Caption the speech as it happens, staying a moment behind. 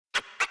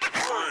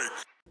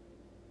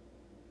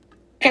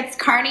It's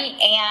Carney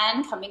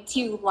Ann coming to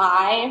you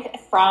live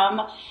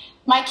from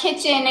my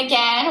kitchen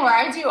again, where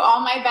I do all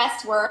my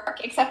best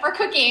work except for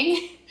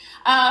cooking.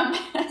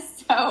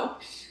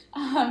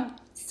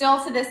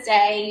 Still to this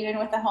day, even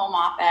with the home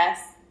office,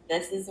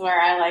 this is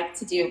where I like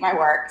to do my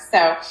work.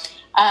 So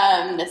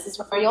this is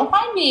where you'll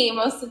find me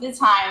most of the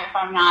time if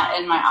I'm not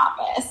in my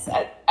office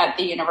at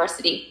the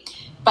university.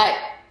 But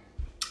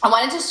I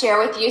wanted to share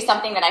with you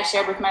something that I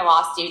shared with my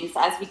law students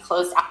as we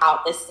closed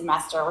out this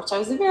semester, which I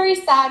was very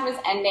sad was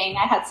ending.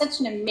 I had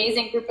such an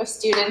amazing group of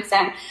students,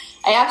 and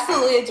I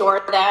absolutely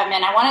adored them.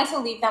 And I wanted to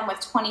leave them with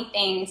 20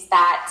 things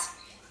that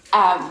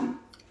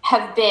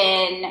have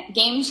been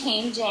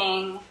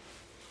game-changing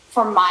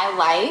for my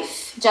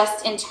life,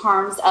 just in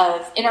terms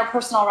of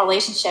interpersonal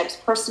relationships,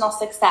 personal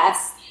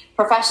success,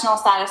 professional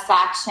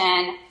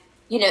satisfaction.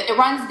 You know, it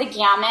runs the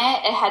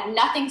gamut. It had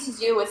nothing to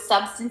do with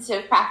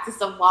substantive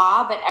practice of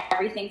law, but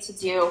everything to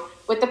do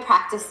with the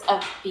practice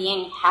of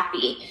being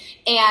happy.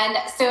 And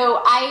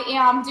so I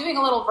am doing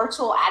a little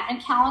virtual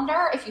advent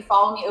calendar. If you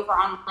follow me over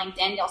on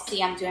LinkedIn, you'll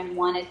see I'm doing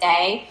one a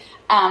day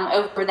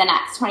over the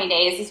next 20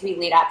 days as we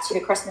lead up to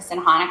the Christmas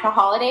and Hanukkah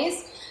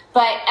holidays.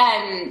 But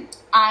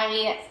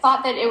I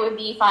thought that it would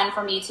be fun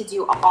for me to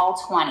do all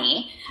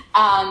 20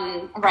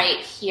 right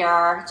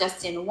here,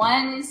 just in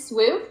one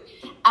swoop.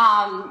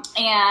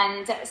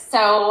 And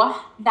so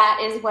that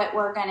is what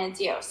we're going to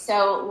do.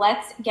 So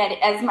let's get,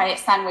 as my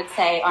son would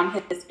say on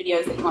his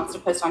videos that he wants to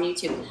post on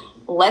YouTube,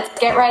 let's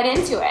get right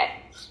into it.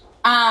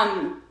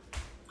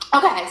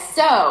 Okay,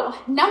 so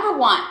number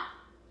one,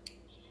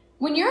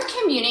 when you're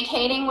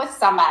communicating with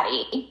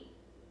somebody,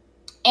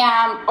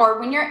 or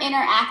when you're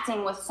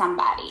interacting with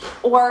somebody,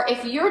 or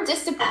if you're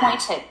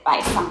disappointed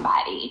by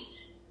somebody,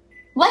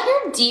 let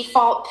your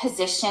default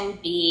position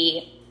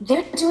be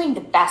they're doing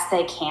the best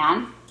they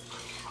can.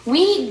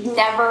 We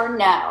never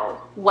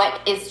know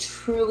what is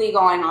truly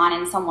going on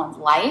in someone's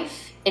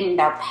life, in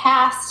their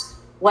past,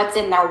 what's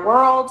in their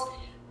world.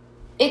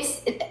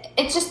 It's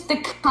just the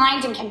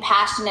kind and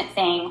compassionate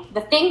thing, the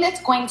thing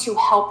that's going to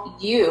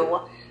help you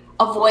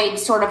avoid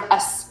sort of a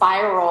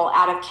spiral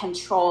out of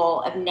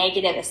control of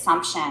negative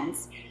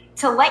assumptions,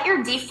 to let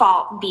your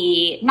default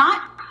be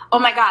not, oh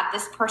my God,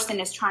 this person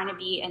is trying to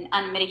be an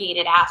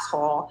unmitigated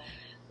asshole.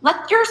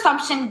 Let your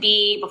assumption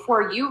be,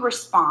 before you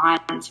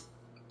respond,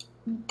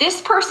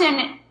 this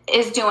person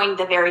is doing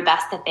the very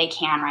best that they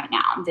can right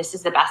now. This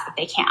is the best that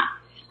they can.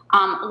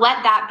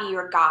 Let that be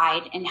your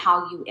guide in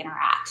how you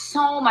interact.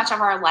 So much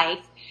of our life,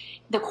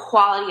 the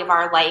quality of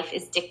our life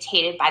is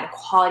dictated by the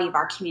quality of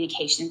our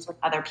communications with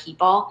other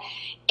people.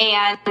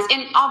 And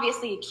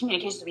obviously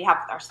communications we have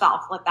with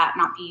ourselves, let that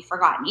not be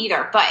forgotten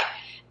either. But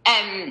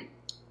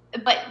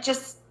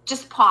just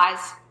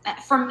pause.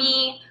 For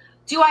me,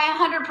 do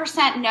I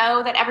 100%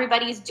 know that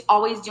everybody's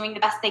always doing the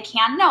best they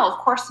can? No, of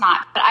course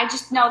not. But I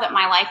just know that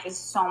my life is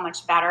so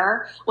much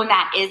better when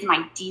that is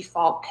my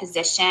default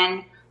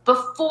position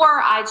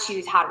before I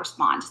choose how to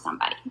respond to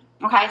somebody.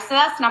 Okay, so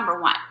that's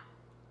number one.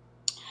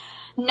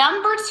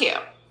 Number two,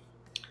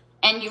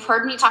 and you've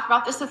heard me talk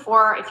about this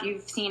before if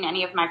you've seen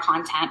any of my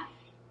content,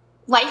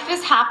 life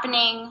is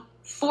happening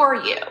for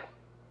you,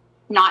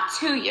 not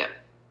to you,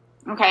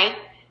 okay?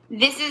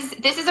 This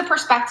is a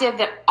perspective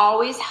that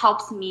always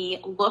helps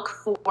me look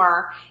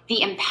for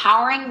the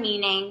empowering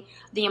meaning,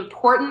 the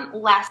important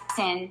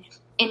lesson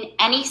in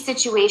any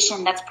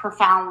situation that's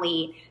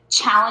profoundly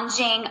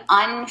challenging,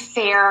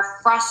 unfair,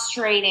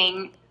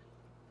 frustrating,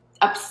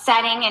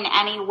 upsetting in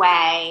any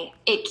way.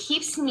 It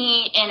keeps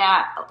me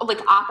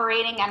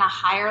operating in a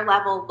higher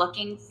level,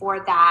 looking for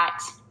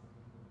that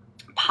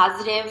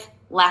positive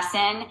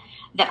lesson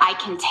that I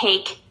can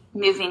take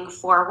moving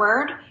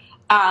forward.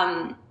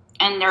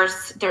 And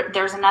there's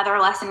another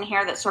lesson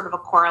here that's sort of a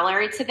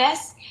corollary to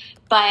this,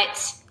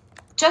 but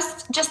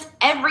just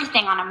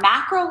everything on a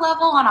macro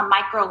level, on a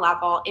micro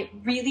level, it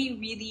really,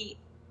 really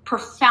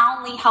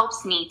profoundly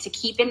helps me to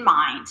keep in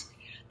mind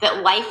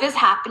that life is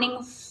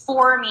happening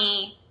for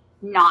me,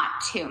 not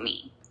to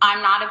me.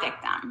 I'm not a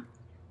victim.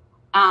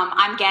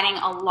 I'm getting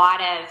a lot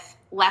of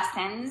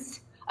lessons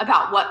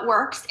about what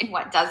works and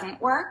what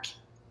doesn't work.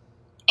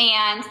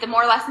 And the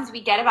more lessons we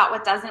get about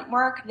what doesn't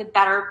work, the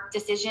better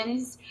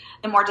decisions,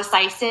 the more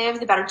decisive,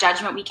 the better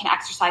judgment we can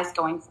exercise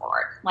going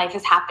forward. Life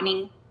is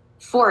happening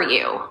for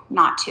you,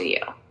 not to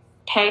you.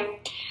 Okay.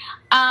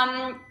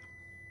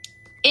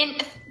 In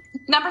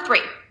number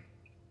three,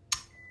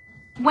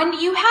 when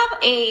you have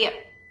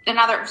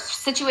another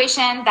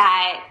situation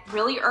that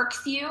really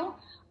irks you,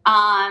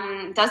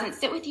 doesn't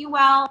sit with you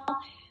well,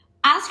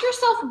 ask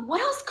yourself,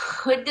 what else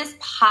could this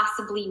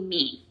possibly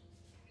mean?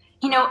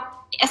 You know,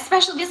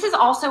 especially, this is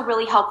also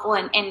really helpful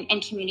in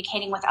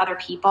communicating with other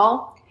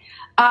people.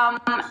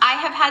 I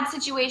have had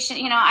situations,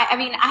 you know, I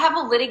mean, I have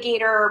a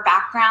litigator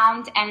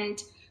background, and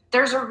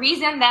there's a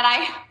reason that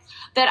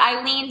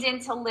I leaned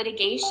into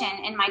litigation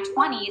in my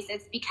 20s.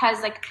 It's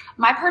because, like,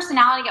 my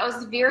personality, I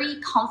was very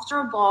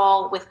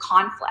comfortable with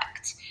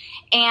conflict.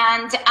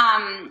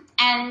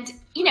 And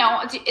you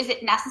know, is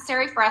it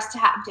necessary for us to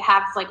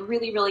have like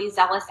really, really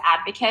zealous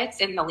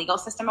advocates in the legal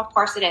system? Of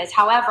course it is.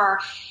 However,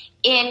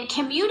 in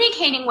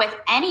communicating with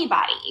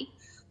anybody,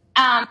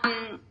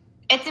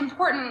 it's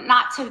important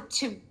not to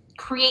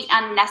create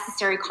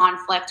unnecessary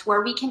conflict,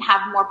 where we can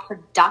have more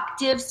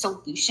productive,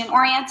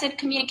 solution-oriented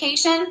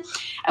communication.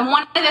 And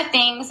one of the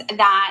things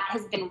that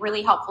has been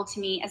really helpful to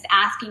me is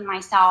asking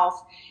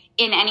myself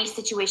in any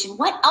situation,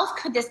 what else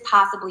could this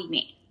possibly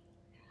mean?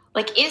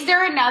 Like, is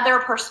there another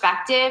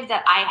perspective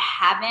that I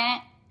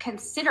haven't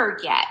considered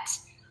yet?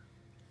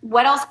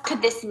 What else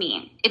could this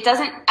mean? It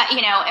doesn't,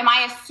 you know, am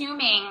I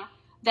assuming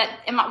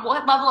that,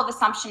 what level of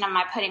assumption am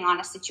I putting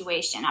on a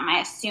situation? Am I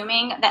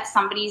assuming that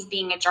somebody's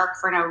being a jerk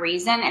for no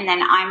reason, and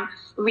then I'm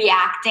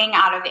reacting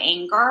out of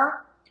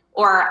anger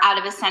or out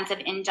of a sense of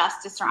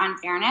injustice or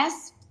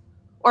unfairness?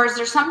 Or is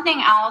there something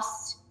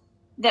else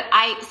that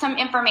some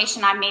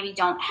information I maybe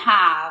don't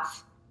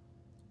have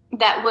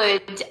that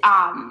would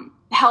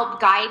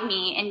help guide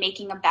me in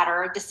making a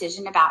better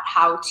decision about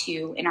how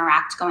to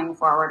interact going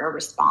forward or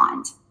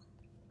respond?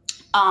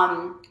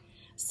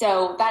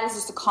 So that is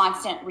just a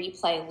constant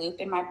replay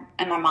loop in my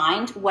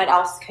mind. What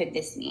else could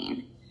this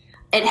mean?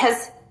 It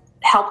has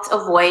helped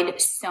avoid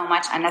so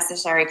much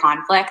unnecessary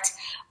conflict.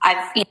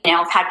 I've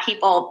had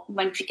people,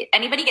 when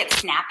anybody gets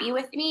snappy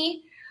with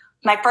me,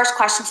 my first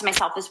question to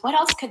myself is, what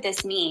else could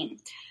this mean?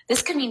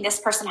 This could mean this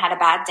person had a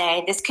bad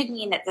day. This could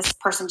mean that this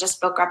person just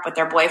broke up with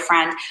their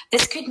boyfriend.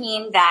 This could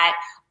mean that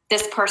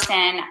this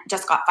person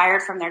just got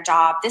fired from their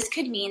job. This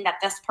could mean that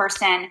this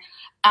person,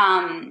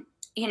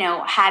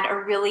 had a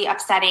really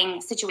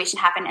upsetting situation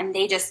happen, and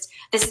this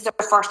is their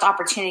first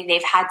opportunity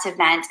they've had to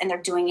vent, and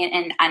they're doing it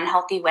in an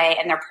unhealthy way,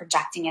 and they're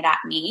projecting it at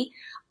me.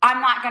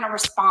 I'm not going to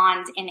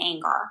respond in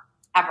anger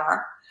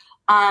ever.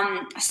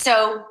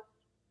 So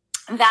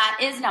that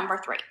is number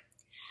 3.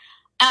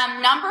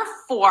 Number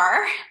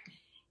 4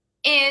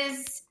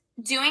 is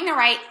doing the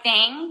right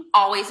thing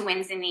always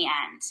wins in the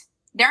end.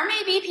 There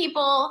may be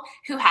people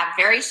who have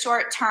very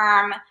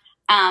short-term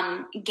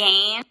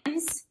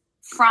gains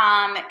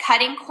from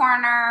cutting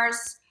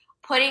corners,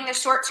 putting the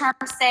short-term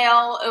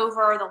sale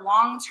over the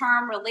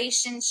long-term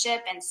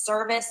relationship and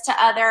service to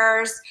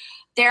others.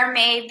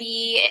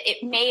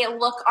 It may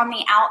look on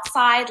the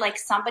outside like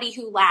somebody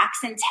who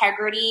lacks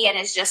integrity and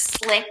is just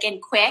slick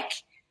and quick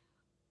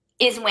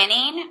is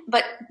winning,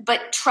 but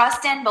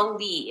trust and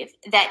believe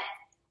that,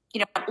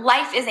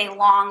 life is a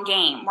long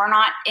game. We're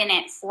not in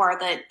it for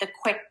the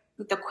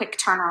quick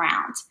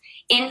turnaround.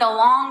 In the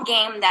long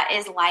game that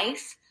is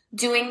life,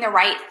 doing the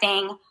right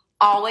thing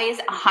always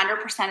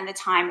 100% of the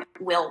time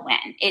will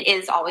win. It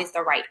is always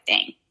the right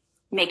thing.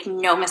 Make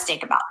no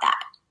mistake about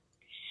that.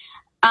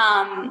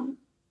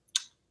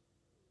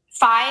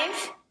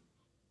 5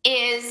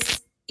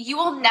 is you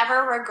will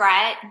never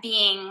regret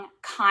being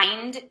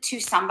kind to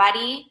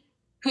somebody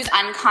who's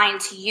unkind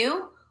to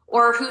you,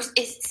 or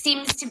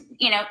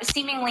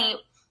seemingly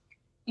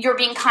you're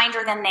being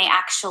kinder than they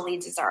actually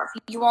deserve.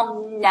 You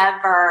will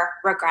never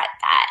regret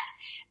that.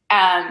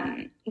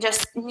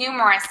 Just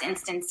numerous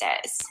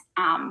instances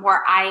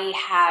where I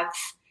have,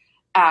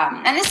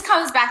 and this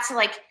goes back to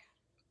like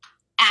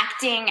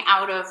acting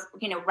out of,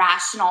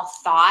 rational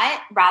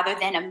thought rather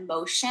than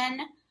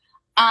emotion.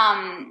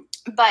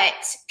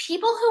 But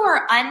people who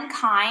are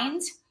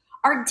unkind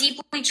are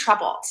deeply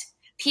troubled.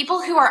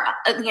 People who are,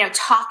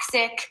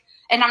 toxic,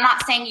 and I'm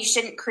not saying you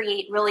shouldn't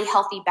create really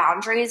healthy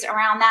boundaries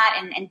around that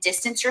and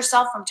distance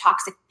yourself from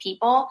toxic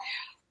people.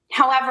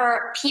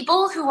 However,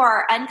 people who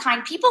are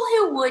unkind, people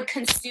who would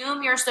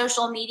consume your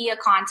social media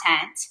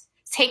content,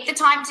 take the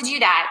time to do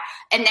that,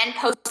 and then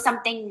post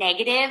something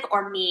negative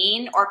or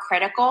mean or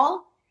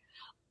critical,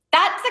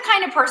 that's the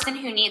kind of person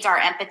who needs our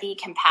empathy,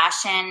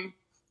 compassion,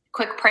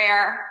 quick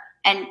prayer,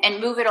 and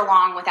move it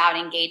along without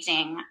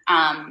engaging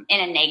in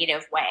a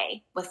negative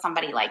way with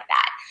somebody like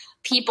that.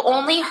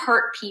 Only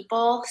hurt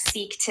people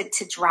seek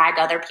to drag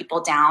other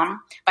people down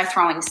by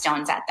throwing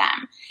stones at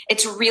them.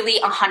 It's really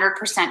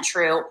 100%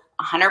 true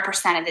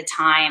 100% of the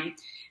time.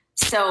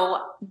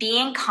 So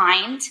being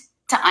kind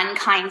to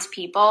unkind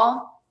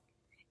people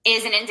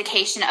is an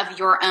indication of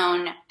your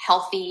own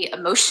healthy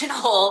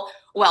emotional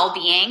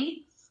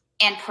well-being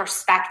and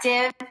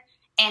perspective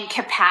and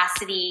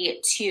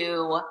capacity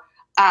to,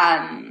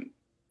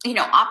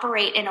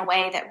 operate in a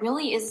way that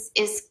really is,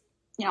 it's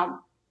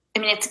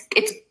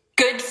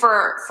good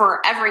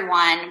for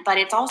everyone, but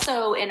it's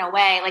also in a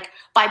way, like,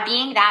 by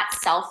being that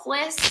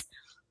selfless,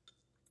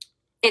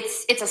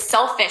 it's a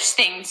selfish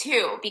thing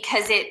too,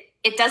 because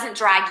it doesn't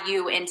drag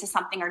you into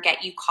something or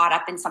get you caught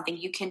up in something.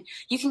 You can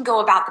go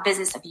about the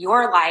business of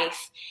your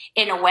life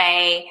in a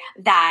way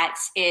that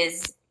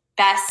is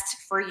best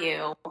for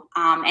you,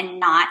 and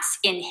not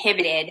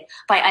inhibited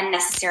by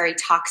unnecessary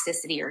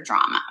toxicity or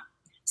drama.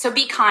 So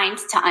be kind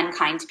to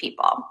unkind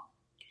people.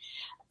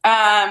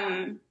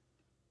 All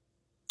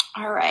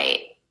right.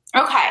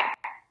 Okay.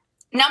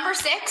 Number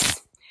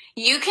 6,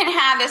 you can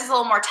have, this is a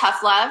little more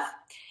tough love.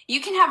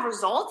 You can have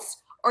results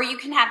or you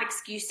can have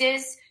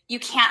excuses. You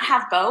can't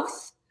have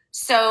both.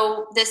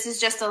 So this is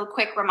just a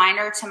quick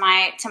reminder to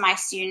my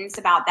students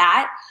about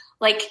that.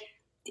 Like,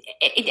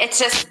 it's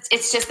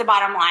just the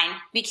bottom line.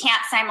 We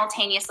can't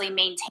simultaneously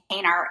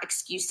maintain our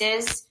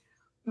excuses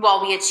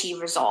while we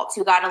achieve results.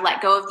 We got to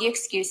let go of the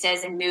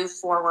excuses and move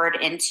forward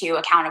into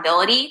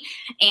accountability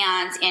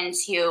and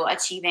into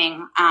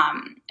achieving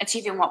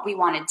what we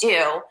want to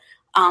do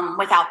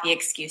without the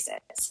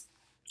excuses.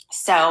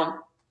 So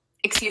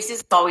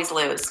excuses always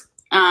lose.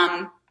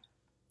 All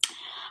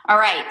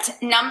right,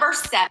 number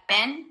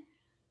 7,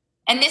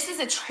 and this is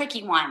a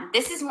tricky one.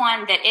 This is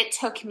one that it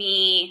took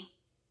me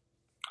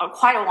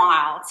quite a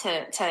while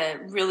to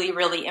really,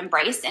 really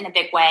embrace in a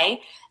big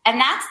way. And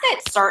that's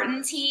that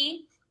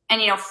certainty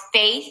and,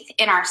 faith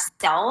in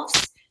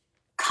ourselves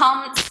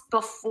comes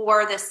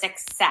before the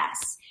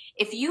success.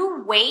 If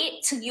you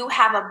wait till you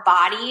have a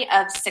body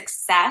of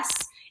success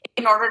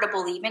in order to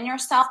believe in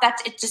yourself,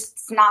 it's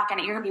not you're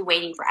going to be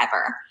waiting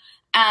forever.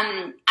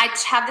 I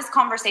have this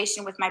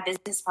conversation with my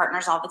business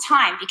partners all the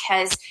time,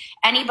 because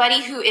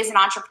anybody who is an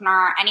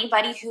entrepreneur,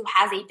 anybody who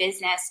has a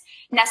business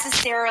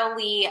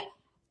necessarily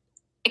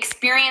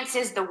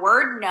experiences the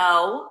word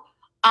no,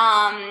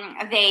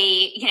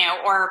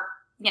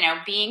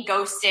 being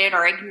ghosted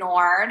or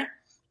ignored,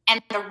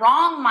 and the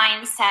wrong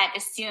mindset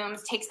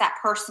takes that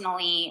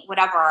personally,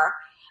 whatever,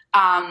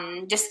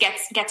 just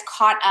gets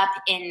caught up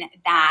in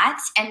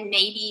that and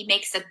maybe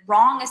makes a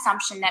wrong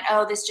assumption that,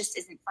 oh, this just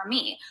isn't for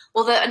me.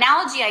 Well, the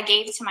analogy I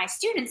gave to my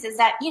students is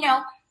that,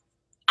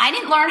 I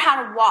didn't learn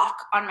how to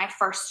walk on my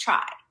first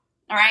try.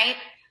 All right.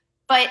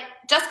 But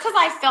just because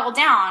I fell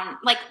down,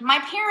 like, my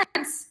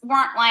parents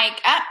weren't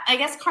like, I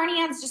guess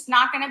Carney Ann's just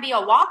not going to be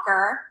a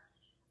walker.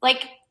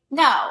 Like,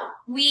 no,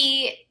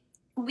 we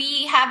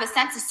have a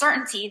sense of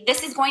certainty.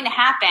 This is going to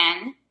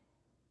happen.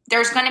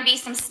 There's going to be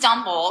some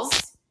stumbles,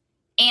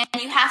 and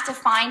you have to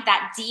find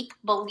that deep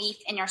belief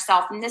in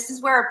yourself. And this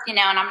is where, and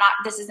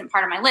this isn't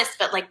part of my list,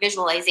 but like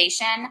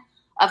visualization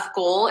of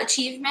goal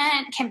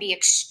achievement can be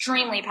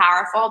extremely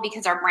powerful,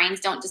 because our brains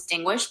don't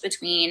distinguish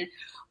between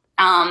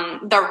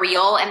the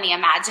real and the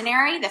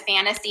imaginary, the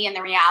fantasy and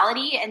the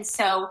reality. And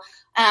so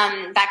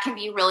that can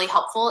be really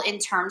helpful in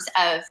terms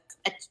of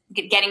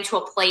getting to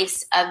a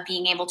place of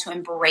being able to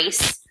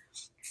embrace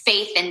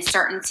faith and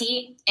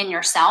certainty in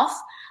yourself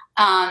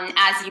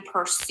as you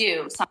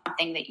pursue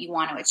something that you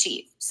want to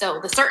achieve. So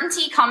the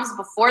certainty comes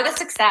before the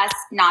success,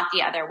 not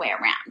the other way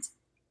around.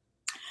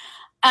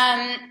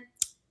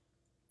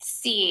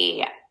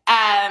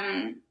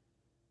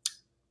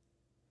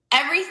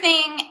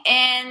 Everything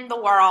in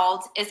the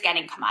world is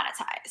getting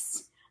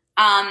commoditized.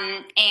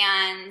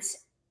 And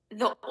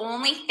the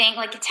only thing,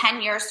 like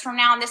 10 years from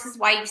now, and this is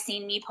why you've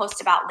seen me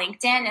post about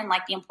LinkedIn and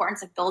like the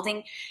importance of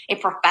building a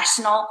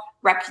professional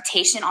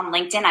reputation on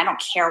LinkedIn. I don't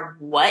care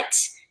what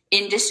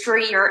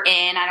industry you're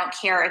in. I don't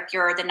care if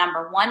you're the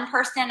number 1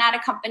 person at a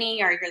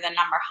company or you're the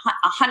number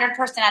 100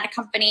 person at a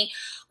company,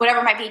 whatever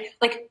it might be.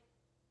 Like,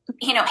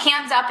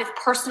 hands up if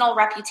personal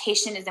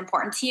reputation is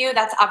important to you.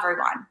 That's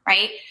everyone,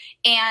 right?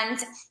 And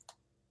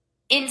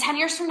in 10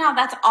 years from now,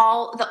 that's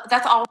all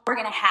we're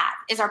going to have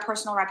is our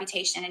personal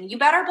reputation. And you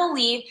better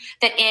believe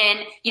that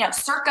in,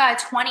 circa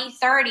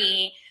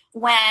 2030,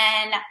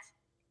 when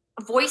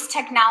voice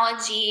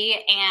technology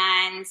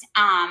and,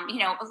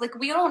 like,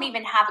 we don't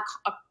even have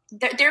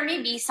there may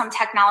be some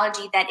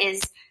technology that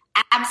is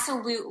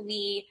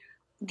absolutely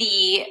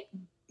the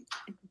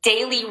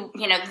daily,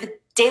 the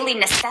daily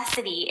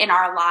necessity in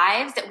our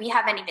lives that we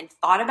haven't even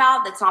thought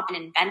about, that's not been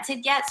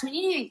invented yet. So we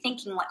need to be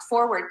thinking like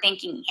forward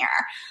thinking here.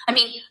 I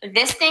mean,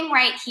 this thing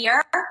right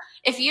here,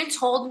 if you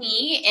told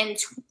me in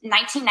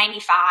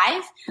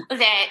 1995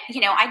 that,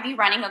 I'd be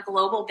running a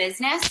global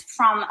business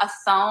from a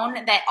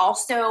phone that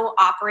also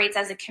operates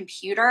as a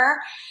computer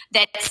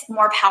that's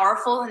more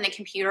powerful than the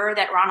computer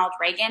that Ronald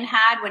Reagan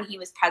had when he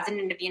was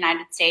president of the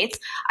United States,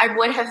 I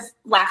would have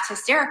laughed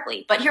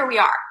hysterically. But here we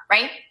are,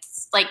 right?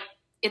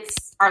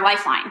 It's our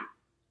lifeline.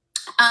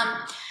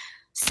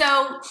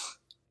 So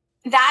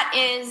that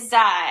is,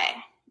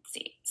 let's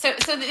see. So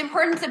the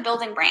importance of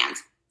building brand.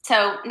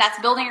 So that's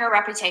building your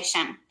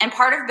reputation. And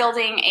part of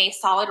building a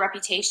solid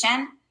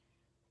reputation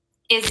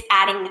is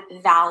adding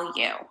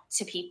value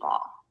to people.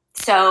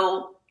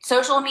 So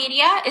social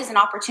media is an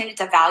opportunity,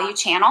 it's a value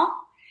channel.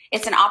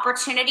 It's an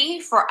opportunity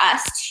for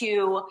us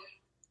to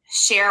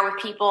share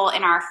with people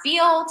in our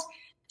field,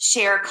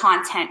 share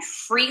content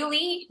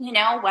freely,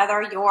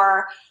 whether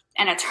you're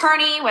an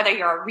attorney, whether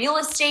you're a real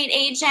estate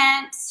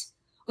agent.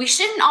 We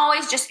shouldn't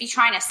always just be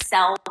trying to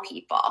sell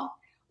people.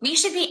 We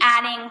should be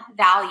adding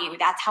value.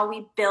 That's how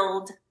we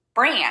build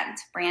brand.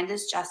 Brand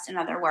is just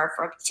another word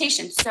for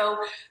reputation. So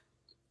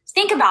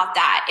think about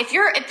that. If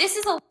this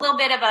is a little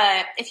bit of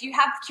if you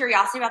have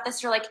curiosity about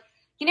this, you're like,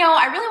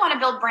 I really want to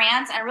build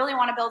brands. I really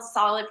want to build a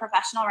solid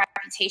professional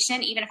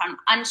reputation, even if I'm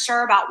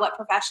unsure about what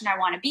profession I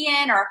want to be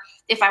in, or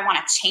if I want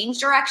to change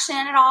direction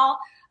at all.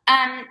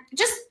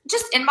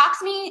 Just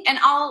inbox me and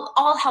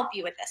I'll help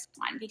you with this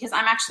one, because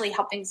I'm actually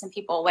helping some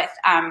people with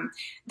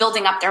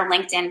building up their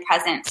LinkedIn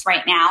presence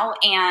right now.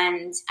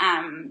 And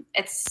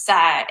it's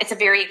a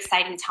very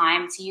exciting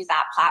time to use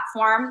that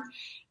platform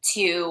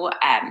to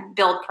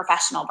build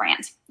professional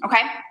brand.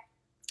 Okay.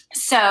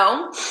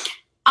 So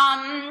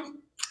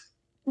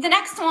the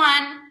next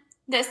one,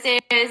 this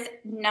is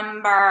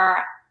number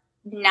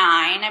 9,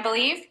 I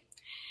believe.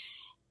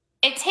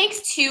 It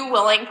takes 2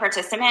 willing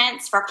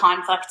participants for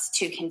conflict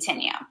to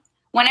continue.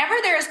 Whenever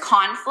there's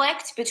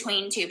conflict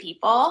between 2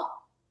 people,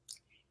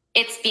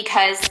 it's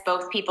because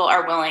both people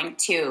are willing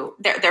to,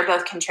 they're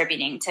both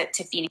contributing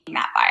to feeding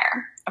that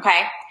fire.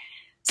 Okay.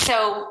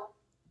 So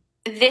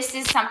this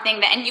is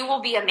something that, and you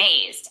will be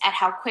amazed at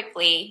how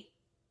quickly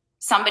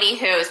somebody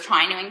who is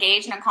trying to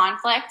engage in a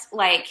conflict,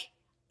 like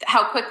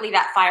how quickly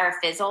that fire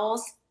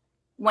fizzles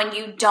when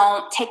you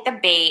don't take the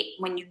bait,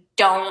 when you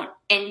don't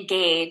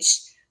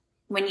engage,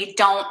 when you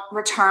don't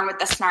return with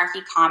the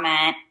snarky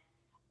comment.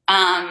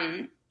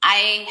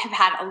 I have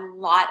had a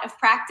lot of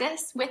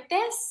practice with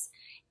this.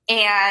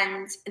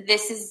 And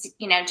this is,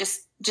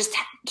 just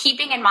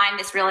keeping in mind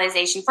this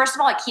realization. First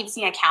of all, it keeps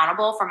me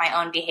accountable for my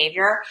own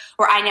behavior,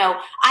 where I know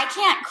I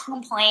can't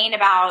complain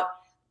about,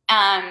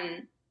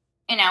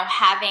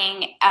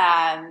 having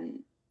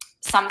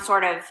some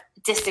sort of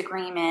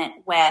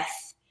disagreement with,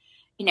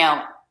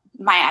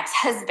 my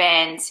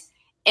ex-husband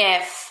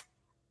if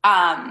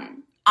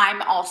I'm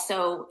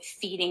also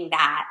feeding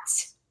that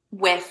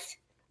with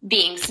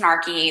being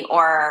snarky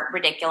or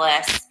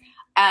ridiculous.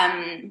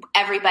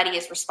 Everybody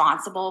is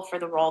responsible for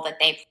the role that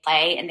they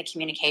play in the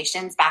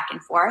communications back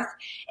and forth.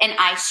 And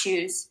I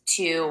choose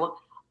to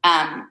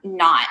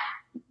not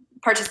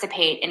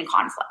participate in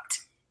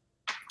conflict.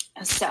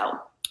 So,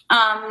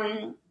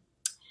 and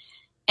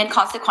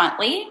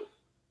consequently,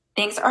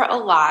 things are a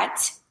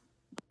lot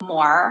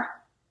more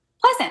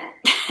pleasant.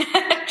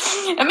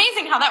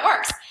 Amazing how that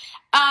works.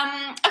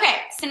 Okay,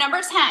 so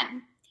number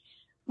 10.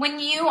 When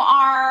you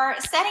are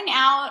setting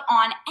out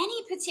on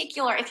any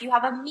particular, if you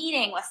have a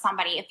meeting with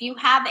somebody, if you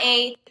have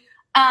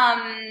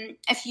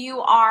if you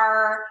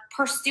are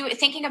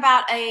thinking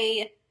about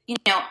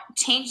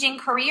changing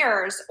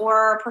careers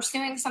or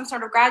pursuing some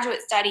sort of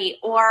graduate study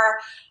or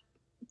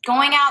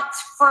going out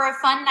for a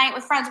fun night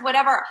with friends,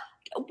 whatever,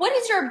 what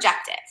is your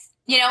objective?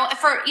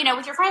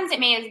 With your friends, it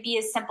may be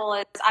as simple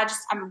as I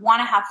want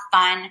to have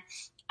fun.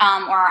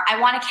 Or I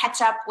want to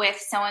catch up with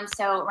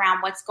so-and-so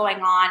around what's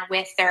going on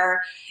with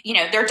their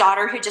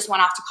daughter who just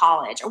went off to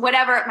college or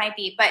whatever it might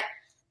be. But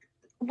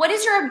what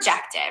is your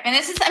objective? And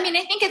this is, I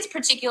think it's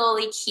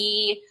particularly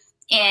key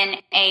in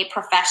a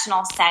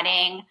professional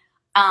setting,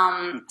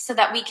 so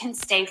that we can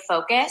stay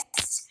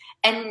focused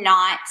and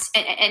not,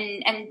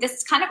 and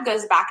this kind of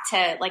goes back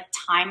to like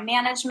time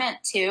management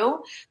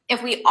too.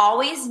 If we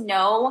always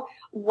know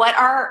what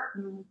our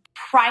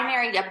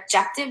primary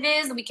objective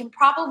is, we can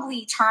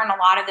probably turn a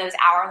lot of those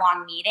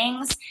hour-long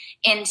meetings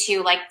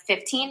into like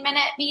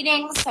 15-minute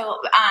meetings. So,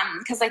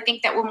 because I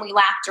think that when we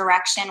lack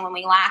direction, when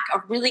we lack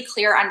a really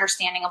clear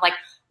understanding of like,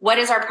 what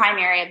is our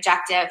primary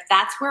objective,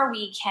 that's where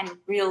we can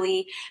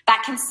really,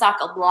 that can suck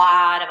a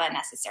lot of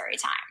unnecessary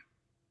time.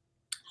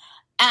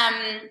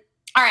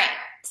 All right.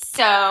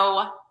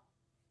 So,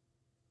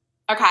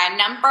 okay.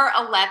 Number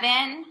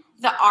 11,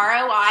 the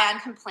ROI on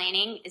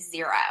complaining is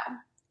 0.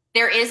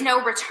 There is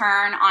no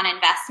return on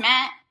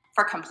investment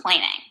for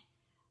complaining.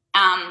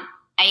 And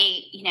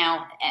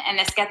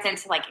this gets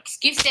into like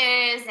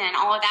excuses and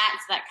all of that.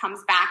 So that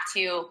comes back to,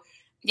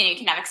 you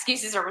can have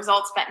excuses or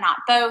results, but not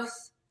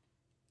both.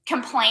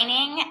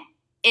 Complaining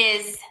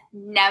is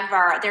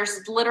never,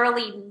 there's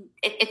literally,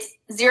 it's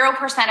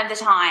 0% of the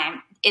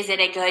time, is it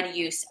a good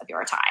use of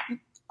your time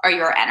or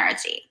your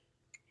energy?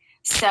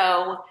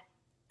 So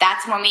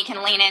that's when we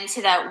can lean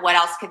into the, what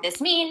else could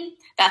this mean?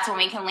 That's when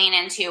we can lean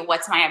into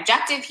what's my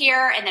objective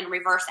here, and then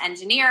reverse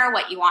engineer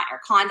what you want your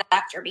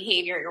conduct, your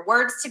behavior, your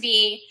words to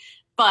be.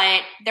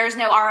 But there's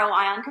no ROI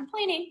on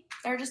complaining.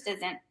 There just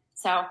isn't.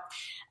 So,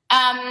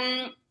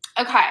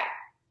 okay.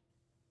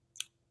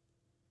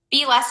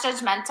 Be less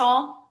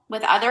judgmental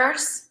with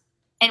others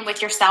and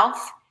with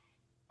yourself.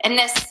 And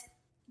this,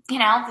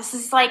 this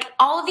is like,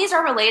 all of these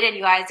are related,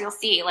 you guys. You'll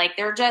see, like,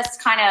 they're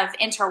just kind of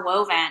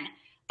interwoven.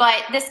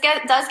 But this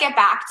does get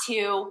back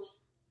to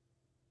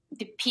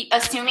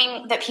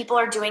assuming that people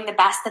are doing the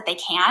best that they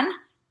can,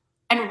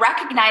 and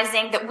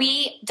recognizing that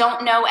we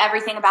don't know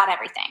everything about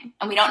everything,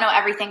 and we don't know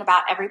everything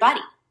about everybody.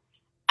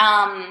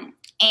 And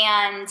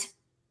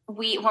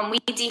when we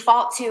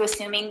default to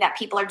assuming that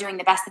people are doing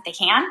the best that they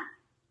can,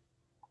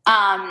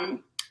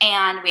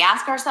 and we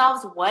ask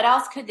ourselves, what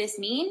else could this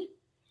mean?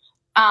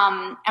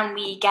 And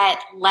we get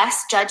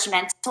less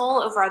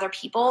judgmental over other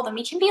people, then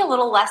we can be a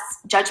little less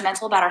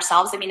judgmental about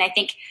ourselves. I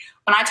think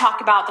when I talk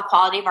about the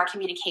quality of our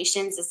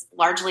communications is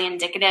largely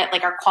indicative,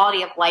 like our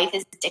quality of life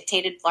is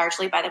dictated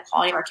largely by the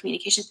quality of our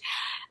communications.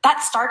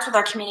 That starts with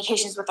our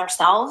communications with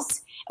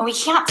ourselves. And we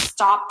can't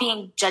stop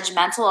being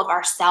judgmental of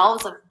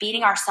ourselves, of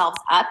beating ourselves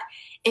up,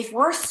 if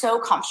we're so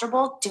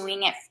comfortable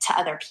doing it to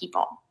other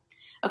people.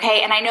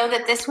 Okay. And I know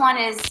that this one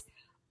is,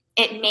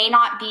 it may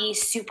not be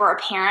super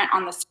apparent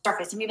on the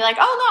surface. And you'd be like,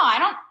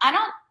 oh no,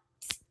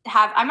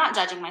 I'm not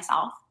judging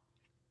myself.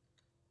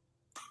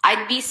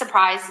 I'd be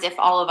surprised if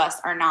all of us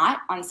are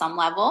not on some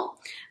level,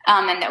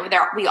 and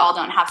that we all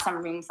don't have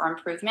some room for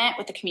improvement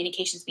with the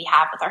communications we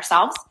have with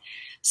ourselves.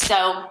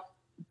 So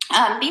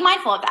be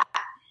mindful of that.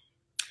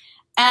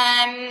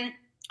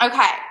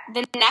 Okay,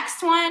 the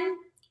next one.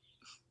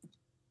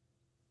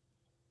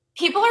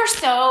 People are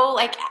so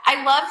like,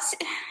 I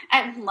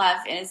love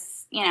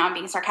is, I'm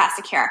being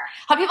sarcastic here,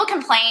 how people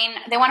complain.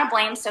 They want to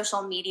blame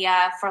social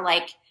media for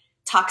like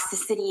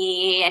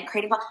toxicity and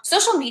creating.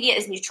 Social media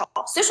is neutral.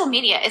 Social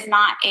media is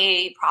not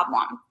a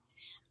problem.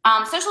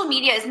 Social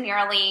media is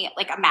merely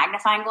like a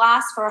magnifying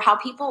glass for how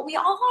people we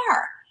all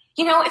are.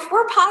 If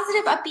we're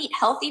positive, upbeat,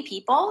 healthy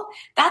people,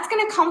 that's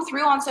going to come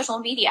through on social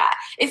media.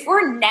 If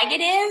we're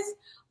negative,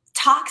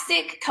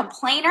 toxic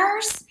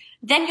complainers,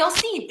 then you'll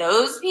see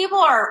those people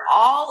are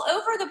all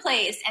over the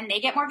place and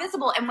they get more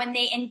visible. And when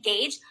they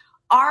engage,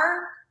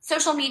 our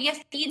social media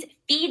feeds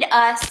feed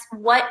us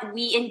what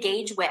we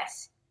engage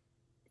with.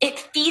 It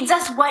feeds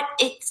us what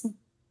it's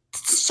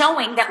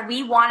showing that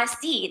we want to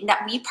see,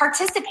 that we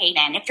participate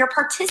in. If you're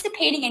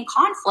participating in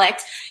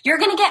conflict, you're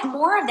going to get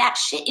more of that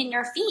shit in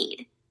your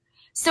feed.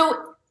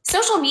 So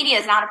social media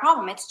is not a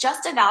problem. It's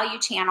just a value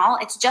channel.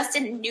 It's just a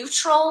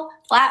neutral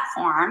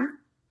platform.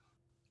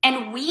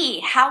 And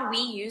how we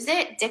use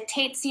it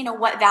dictates,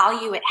 what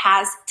value it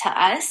has to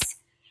us.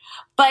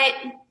 But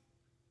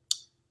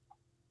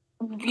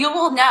you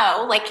will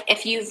know, like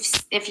if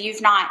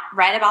you've not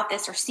read about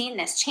this or seen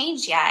this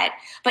change yet,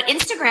 but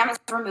Instagram is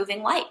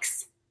removing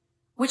likes,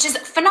 which is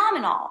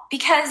phenomenal,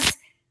 because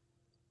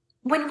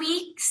when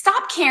we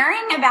stop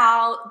caring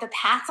about the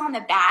pats on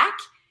the back,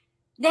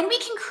 then we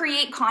can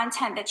create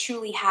content that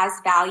truly has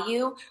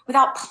value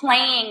without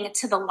playing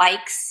to the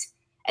likes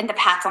and the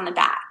pats on the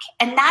back.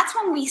 And that's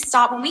when we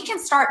can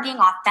start being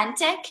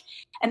authentic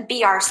and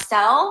be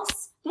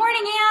ourselves.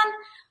 Morning, Ann.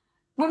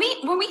 When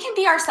we can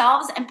be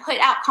ourselves and put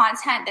out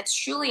content that's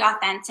truly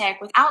authentic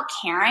without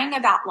caring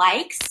about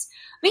likes,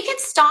 we can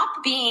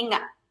stop being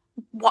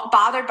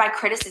bothered by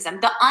criticism.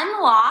 The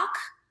unlock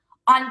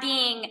on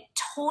being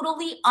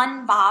totally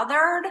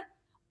unbothered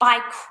by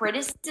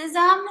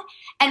criticism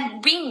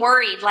and being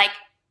worried, like,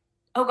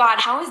 oh God,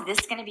 how is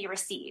this going to be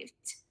received?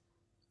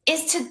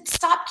 Is to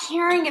stop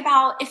caring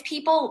about if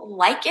people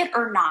like it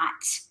or not.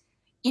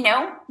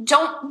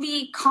 Don't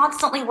be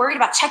constantly worried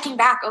about checking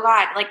back. Oh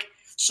God, like,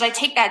 should I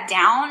take that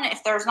down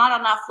if there's not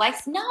enough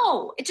likes?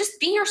 No, just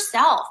be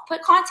yourself.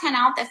 Put content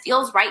out that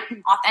feels right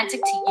and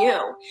authentic to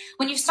you.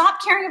 When you stop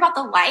caring about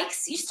the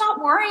likes, you stop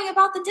worrying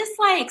about the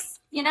dislikes.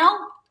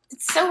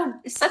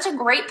 It's such a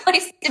great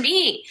place to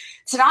be,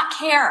 to not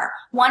care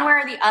one way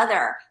or the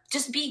other.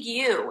 Just be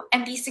you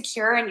and be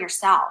secure in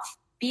yourself.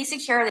 Be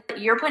secure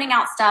that you're putting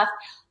out stuff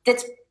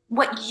that's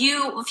what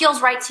you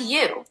feels right to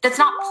you. That's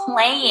not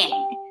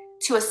playing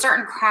to a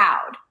certain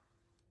crowd.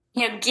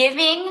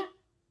 Giving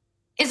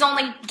is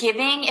only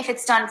giving if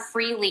it's done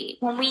freely.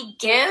 When we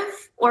give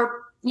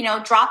or,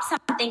 drop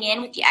something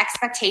in with the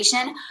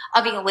expectation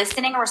of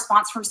eliciting a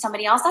response from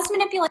somebody else, that's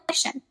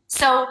manipulation.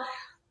 So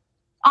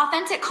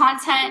authentic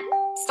content,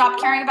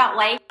 stop caring about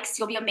likes.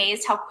 You'll be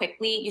amazed how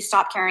quickly you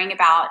stop caring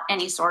about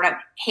any sort of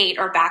hate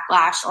or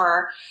backlash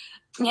or,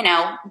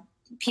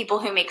 people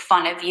who make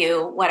fun of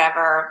you,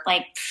 whatever,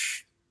 like,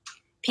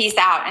 peace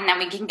out. And then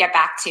we can get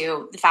back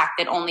to the fact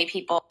that the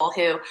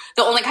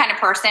only kind of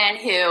person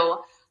who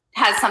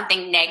has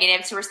something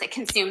negative to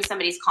consume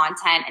somebody's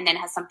content and then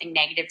has something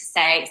negative to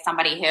say,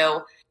 somebody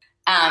who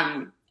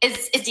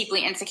is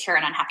deeply insecure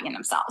and unhappy in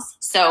themselves.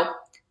 So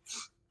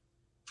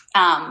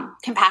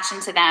compassion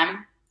to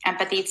them,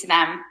 empathy to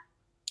them,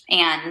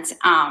 and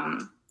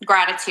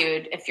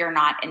gratitude if you're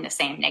not in the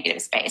same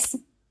negative space.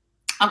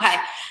 Okay.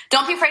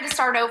 Don't be afraid to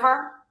start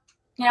over.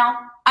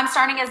 I'm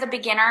starting as a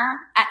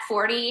beginner at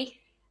 40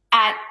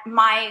 at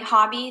my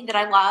hobby that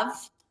I love.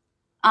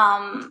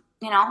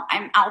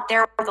 I'm out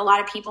there with a lot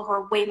of people who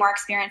are way more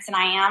experienced than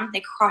I am.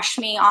 They crush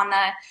me on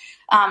the,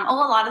 a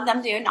lot of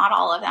them do, not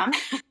all of them,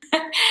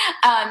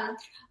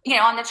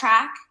 on the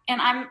track. And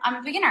I'm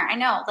a beginner. I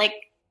know, like,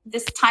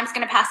 this time's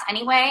going to pass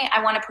anyway.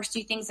 I want to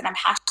pursue things that I'm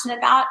passionate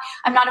about.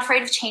 I'm not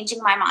afraid of changing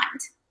my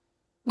mind.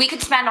 We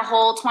could spend a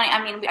whole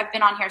I've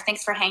been on here.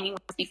 Thanks for hanging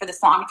with me for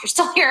this long. If you're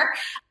still here,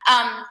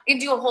 we could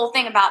do a whole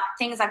thing about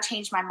things I've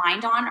changed my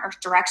mind on or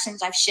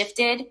directions I've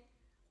shifted.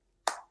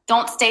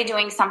 Don't stay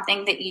doing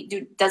something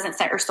that doesn't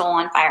set your soul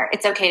on fire.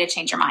 It's okay to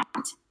change your mind.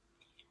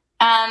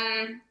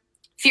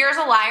 Fear is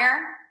a liar.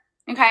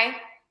 Okay.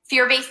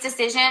 Fear-based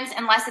decisions,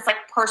 unless it's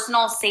like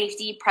personal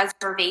safety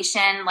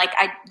preservation, like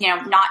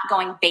not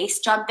going base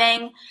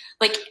jumping,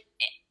 like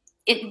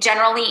it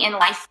generally in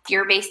life,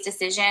 fear-based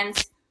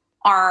decisions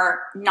are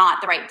not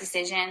the right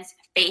decisions.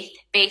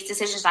 Faith-based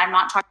decisions. I'm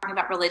not talking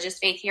about religious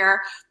faith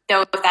here,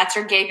 though if that's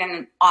your gig,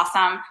 then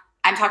awesome.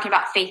 I'm talking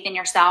about faith in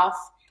yourself.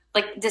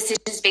 Like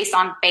decisions based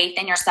on faith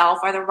in yourself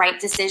are the right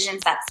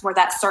decisions. That's where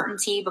that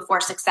certainty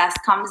before success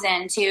comes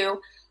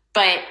into.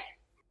 But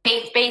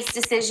faith-based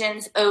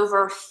decisions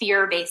over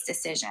fear-based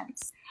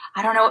decisions.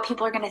 I don't know what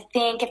people are going to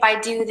think if I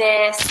do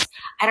this.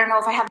 I don't know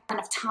if I have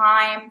enough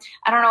time.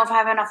 I don't know if I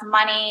have enough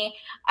money.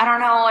 I don't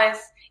know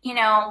if,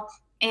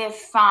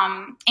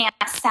 Aunt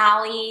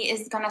Sally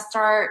is going to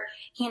start,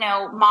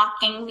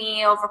 mocking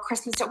me over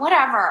Christmas or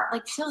whatever,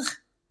 like, ugh.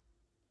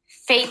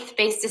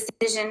 Faith-based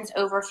decisions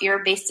over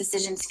fear-based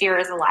decisions. Fear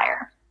is a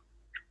liar.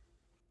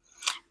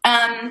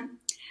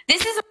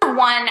 This is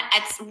one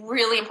that's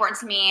really important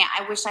to me.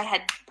 I wish I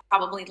had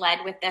probably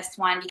led with this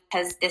one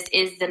because this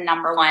is the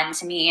number one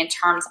to me in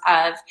terms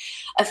of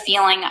a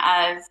feeling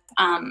of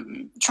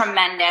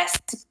tremendous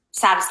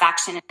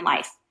satisfaction in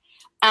life.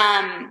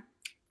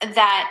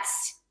 That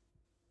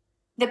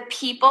the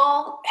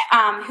people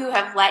who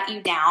have let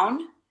you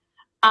down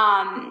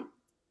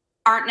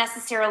aren't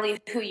necessarily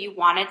who you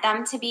wanted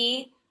them to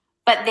be,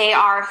 but they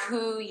are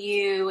who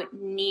you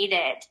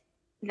needed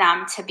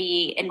them to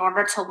be in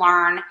order to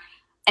learn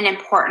an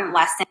important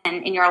lesson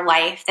in your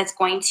life that's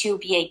going to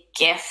be a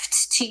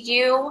gift to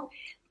you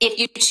if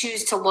you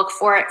choose to look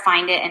for it,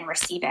 find it, and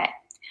receive it.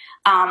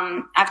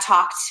 I've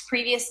talked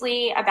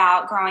previously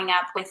about growing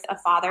up with a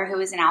father who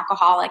was an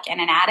alcoholic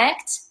and an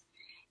addict.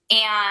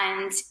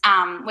 And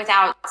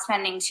without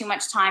spending too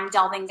much time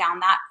delving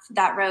down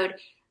that road,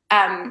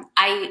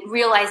 I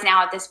realize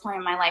now at this point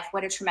in my life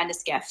what a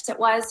tremendous gift it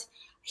was.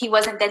 He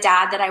wasn't the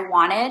dad that I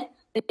wanted,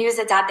 but he was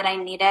the dad that I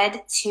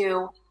needed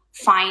to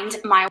find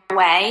my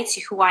way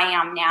to who I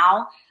am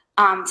now,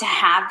 to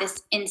have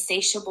this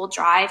insatiable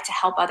drive to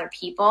help other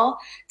people,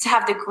 to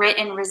have the grit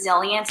and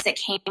resilience that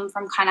came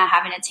from kind of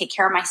having to take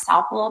care of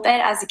myself a little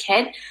bit as a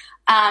kid,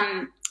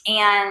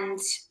 and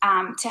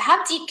to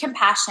have deep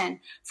compassion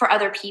for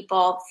other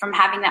people from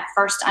having that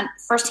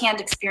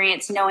firsthand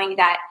experience, knowing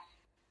that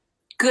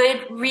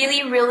good,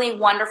 really, really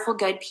wonderful,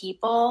 good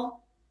people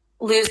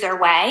lose their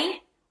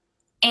way.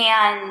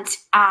 And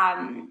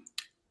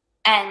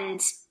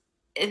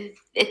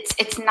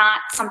it's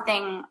not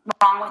something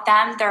wrong with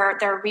them.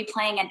 They're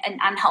replaying an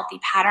unhealthy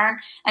pattern,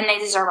 and they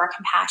deserve our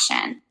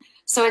compassion.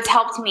 So it's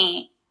helped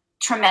me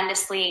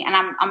tremendously, and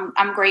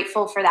I'm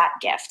grateful for that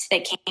gift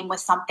that came with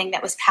something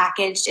that was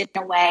packaged in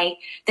a way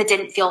that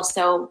didn't feel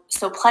so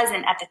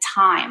pleasant at the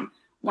time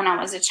when I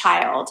was a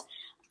child.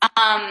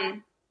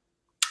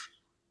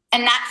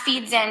 And that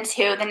feeds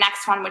into the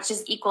next one, which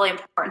is equally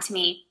important to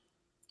me.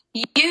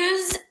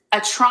 Use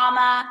a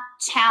trauma,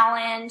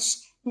 challenge,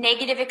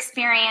 negative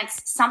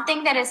experience,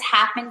 something that has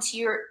happened to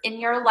you in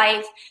your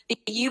life that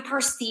you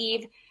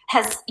perceive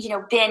has,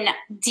 been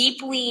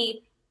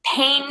deeply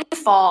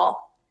painful,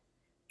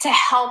 to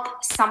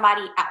help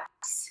somebody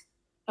else.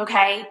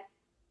 Okay?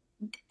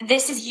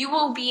 You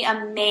will be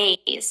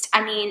amazed.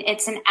 I mean,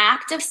 it's an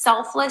act of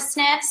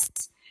selflessness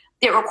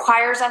that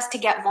requires us to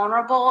get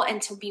vulnerable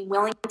and to be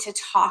willing to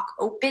talk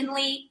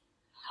openly.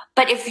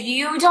 But if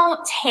you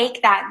don't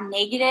take that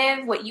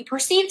negative, what you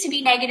perceive to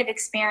be negative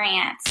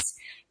experience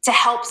to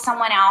help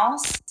someone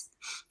else,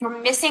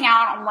 you're missing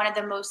out on one of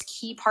the most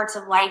key parts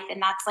of life. And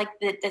that's like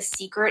the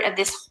secret of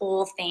this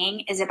whole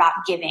thing is about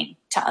giving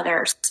to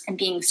others and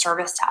being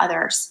service to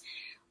others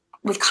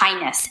with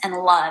kindness and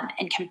love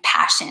and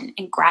compassion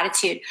and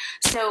gratitude.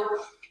 So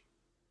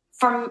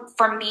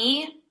for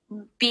me,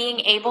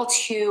 being able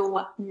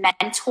to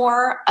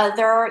mentor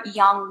other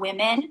young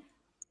women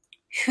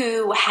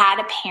who had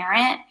a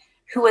parent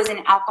who was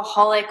an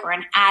alcoholic or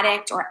an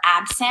addict or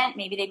absent,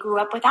 maybe they grew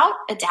up without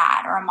a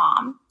dad or a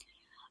mom,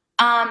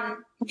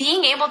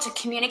 being able to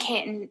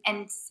communicate and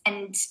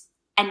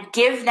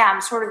give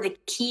them sort of the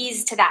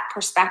keys to that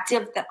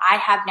perspective that I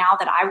have now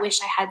that I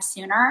wish I had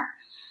sooner,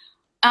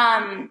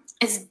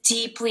 is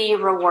deeply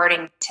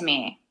rewarding to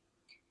me.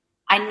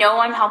 I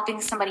know I'm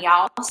helping somebody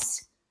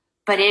else,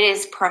 but it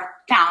is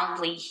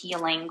profoundly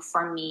healing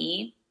for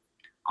me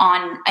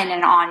in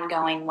an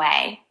ongoing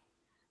way.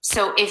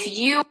 So if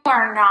you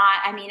are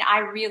not, I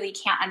really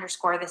can't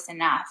underscore this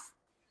enough.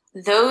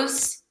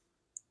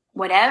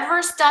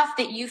 Whatever stuff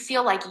that you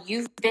feel like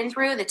you've been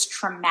through that's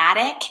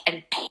traumatic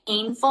and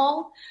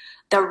painful,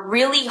 the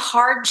really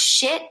hard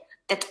shit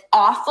that's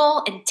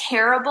awful and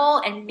terrible,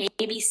 and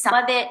maybe some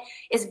of it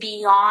is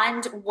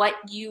beyond what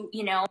you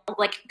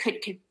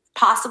could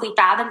possibly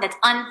fathom, that's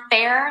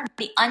unfair,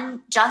 the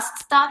unjust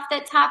stuff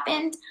that's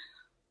happened,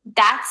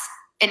 that's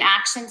an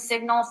action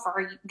signal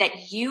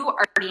that you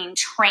are being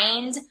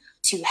trained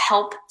to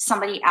help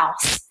somebody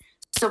else.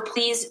 So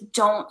please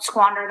don't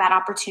squander that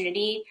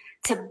opportunity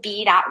to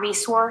be that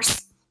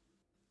resource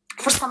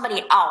for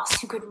somebody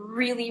else who could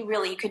really,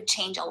 really could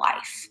change a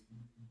life.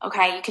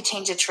 Okay, you could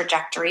change the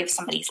trajectory of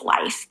somebody's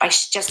life by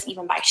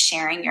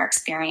sharing your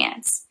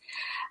experience.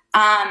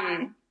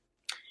 All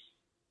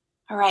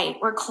right,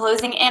 we're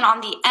closing in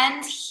on the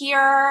end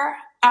here.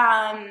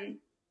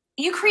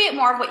 You create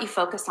more of what you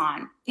focus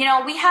on.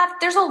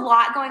 There's a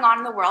lot going on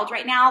in the world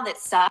right now that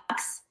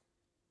sucks.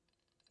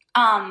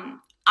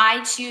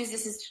 I choose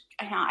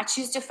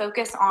to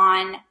focus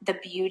on the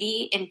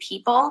beauty in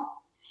people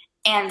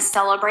and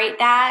celebrate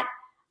that.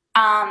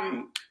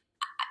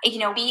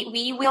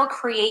 We will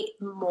create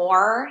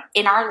more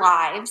in our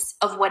lives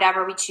of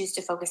whatever we choose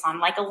to focus on,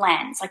 like a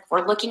lens. Like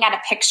we're looking at a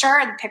picture,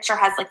 and the picture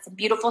has like some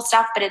beautiful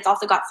stuff, but it's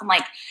also got some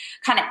like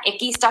kind of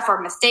icky stuff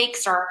or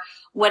mistakes or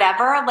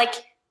whatever. Like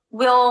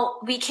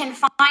we can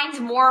find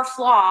more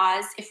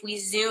flaws if we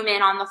zoom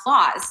in on the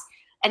flaws.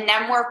 And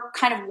then we're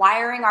kind of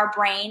wiring our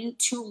brain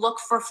to look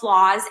for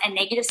flaws and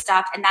negative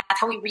stuff. And that's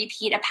how we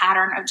repeat a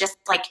pattern of just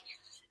like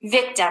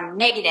victim,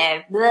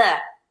 negative, bleh,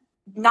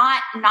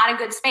 not a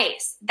good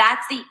space.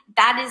 That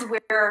is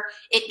where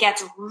it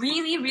gets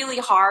really, really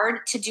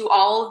hard to do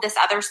all of this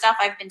other stuff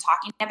I've been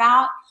talking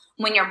about,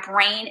 when your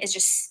brain is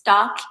just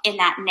stuck in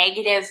that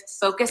negative,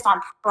 focused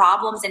on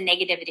problems and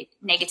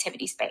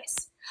negativity space.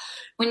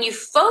 When you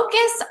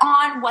focus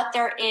on what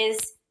there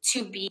is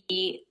to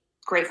be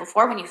grateful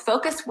for, when you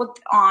focus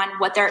on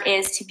what there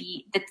is to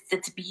be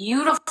that's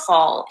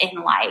beautiful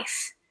in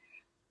life,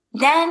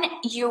 then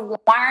you're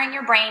wiring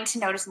your brain to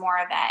notice more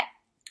of it.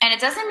 And it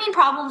doesn't mean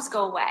problems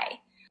go away.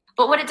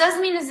 But what it does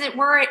mean is that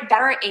we're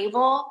better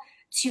able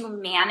to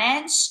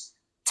manage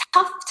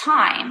tough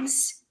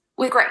times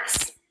with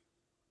grace.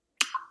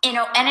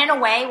 And in a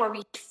way where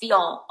we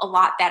feel a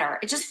lot better.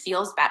 It just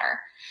feels better.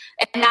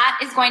 And that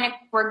is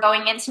we're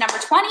going into number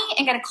 20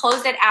 and going to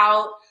close it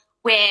out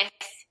with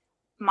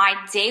my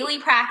daily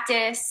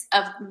practice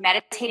of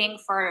meditating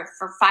for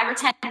 5 or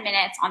 10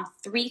 minutes on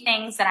 3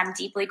 things that I'm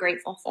deeply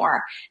grateful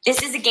for.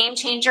 This is a game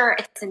changer.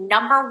 It's the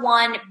number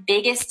one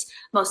biggest,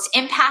 most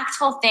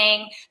impactful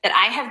thing that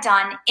I have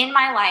done in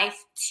my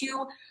life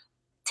to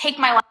take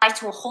my life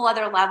to a whole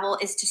other level,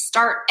 is to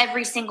start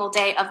every single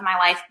day of my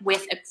life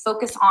with a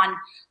focus on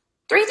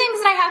 3 things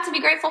that I have to be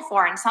grateful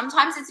for. And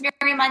sometimes it's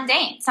very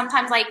mundane.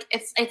 Sometimes like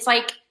it's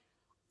like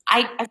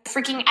I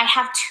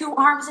have 2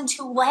 arms and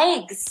 2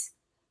 legs.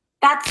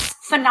 That's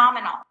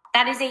phenomenal.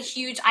 That is a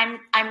huge,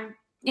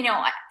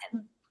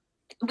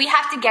 we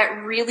have to get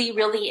really,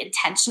 really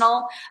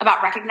intentional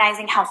about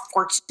recognizing how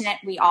fortunate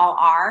we all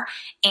are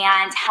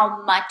and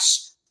how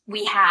much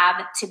we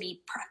have to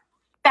be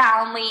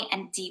profoundly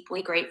and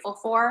deeply grateful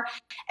for.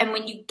 And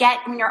when you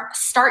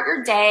start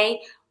your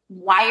day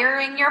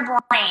wiring your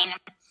brain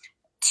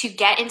to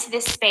get into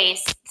this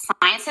space,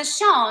 science has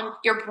shown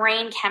your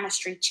brain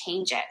chemistry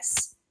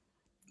changes.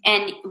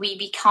 And we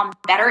become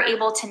better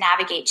able to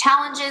navigate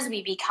challenges.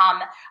 We become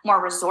more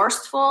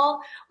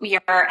resourceful. We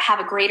have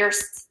a greater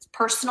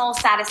personal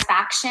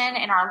satisfaction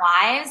in our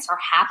lives, or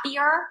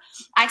happier.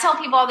 I tell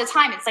people all the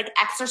time, it's like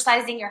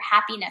exercising your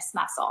happiness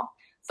muscle.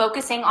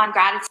 Focusing on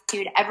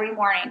gratitude every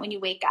morning when you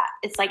wake up.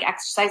 It's like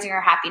exercising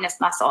your happiness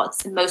muscle.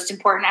 It's the most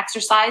important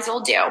exercise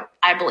you'll do,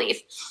 I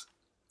believe.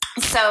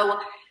 So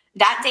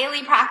that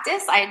daily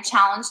practice I had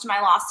challenged my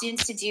law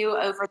students to do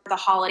over the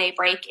holiday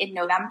break in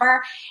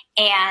November.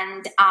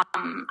 And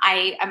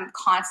I am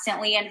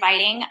constantly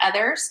inviting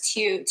others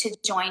to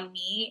join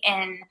me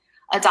in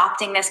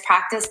adopting this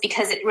practice,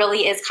 because it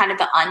really is kind of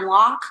the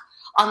unlock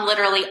on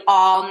literally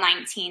all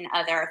 19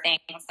 other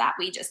things that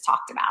we just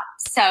talked about.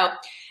 So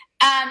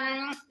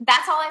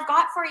that's all I've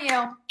got for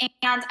you.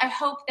 And I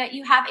hope that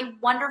you have a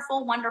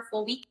wonderful,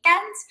 wonderful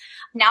weekend.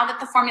 Now that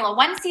the Formula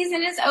One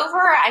season is over,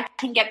 I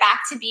can get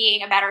back to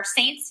being a better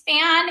Saints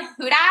fan.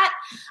 Who dat?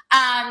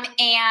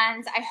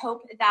 And I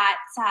hope that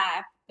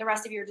the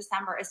rest of your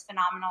December is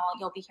phenomenal.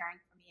 You'll be hearing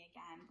from me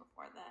again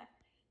before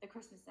the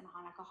Christmas and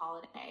Hanukkah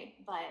holiday.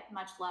 But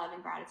much love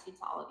and gratitude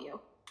to all of you.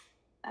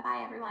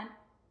 Bye-bye, everyone.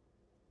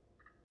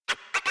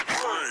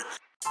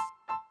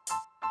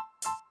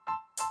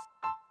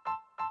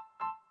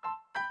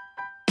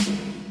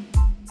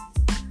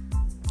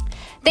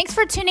 Thanks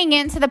for tuning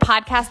in to the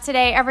podcast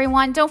today,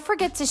 everyone. Don't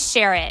forget to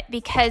share it,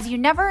 because you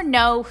never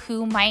know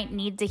who might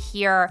need to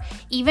hear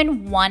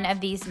even one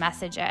of these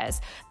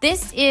messages.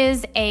 This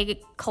is a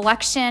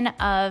collection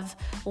of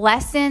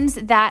lessons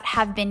that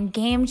have been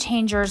game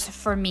changers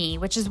for me,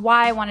 which is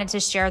why I wanted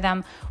to share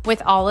them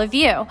with all of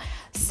you.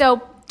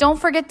 So don't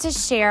forget to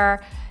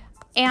share,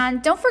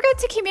 and don't forget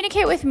to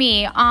communicate with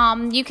me.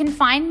 You can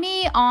find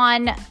me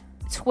on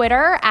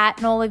Twitter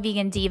at Nola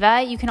Vegan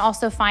Diva. You can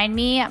also find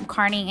me, I'm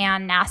Carney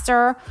Ann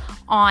Nasser,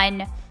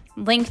 on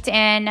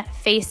LinkedIn,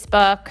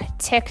 Facebook,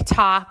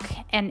 TikTok,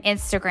 and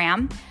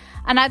Instagram.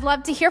 And I'd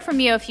love to hear from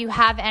you if you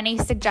have any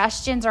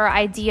suggestions or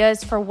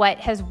ideas for what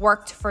has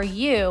worked for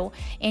you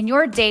in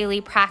your daily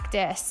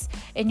practice,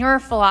 in your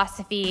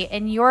philosophy,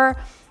 in your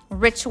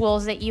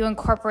rituals that you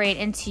incorporate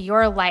into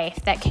your life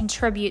that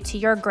contribute to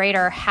your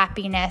greater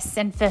happiness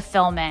and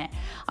fulfillment.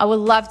 I would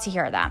love to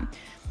hear them.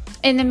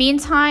 In the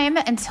meantime,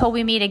 until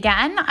we meet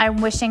again, I'm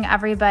wishing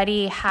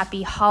everybody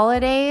happy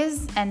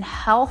holidays and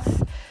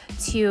health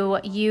to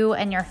you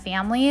and your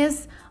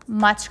families.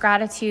 Much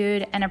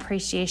gratitude and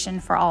appreciation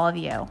for all of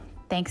you.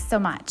 Thanks so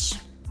much.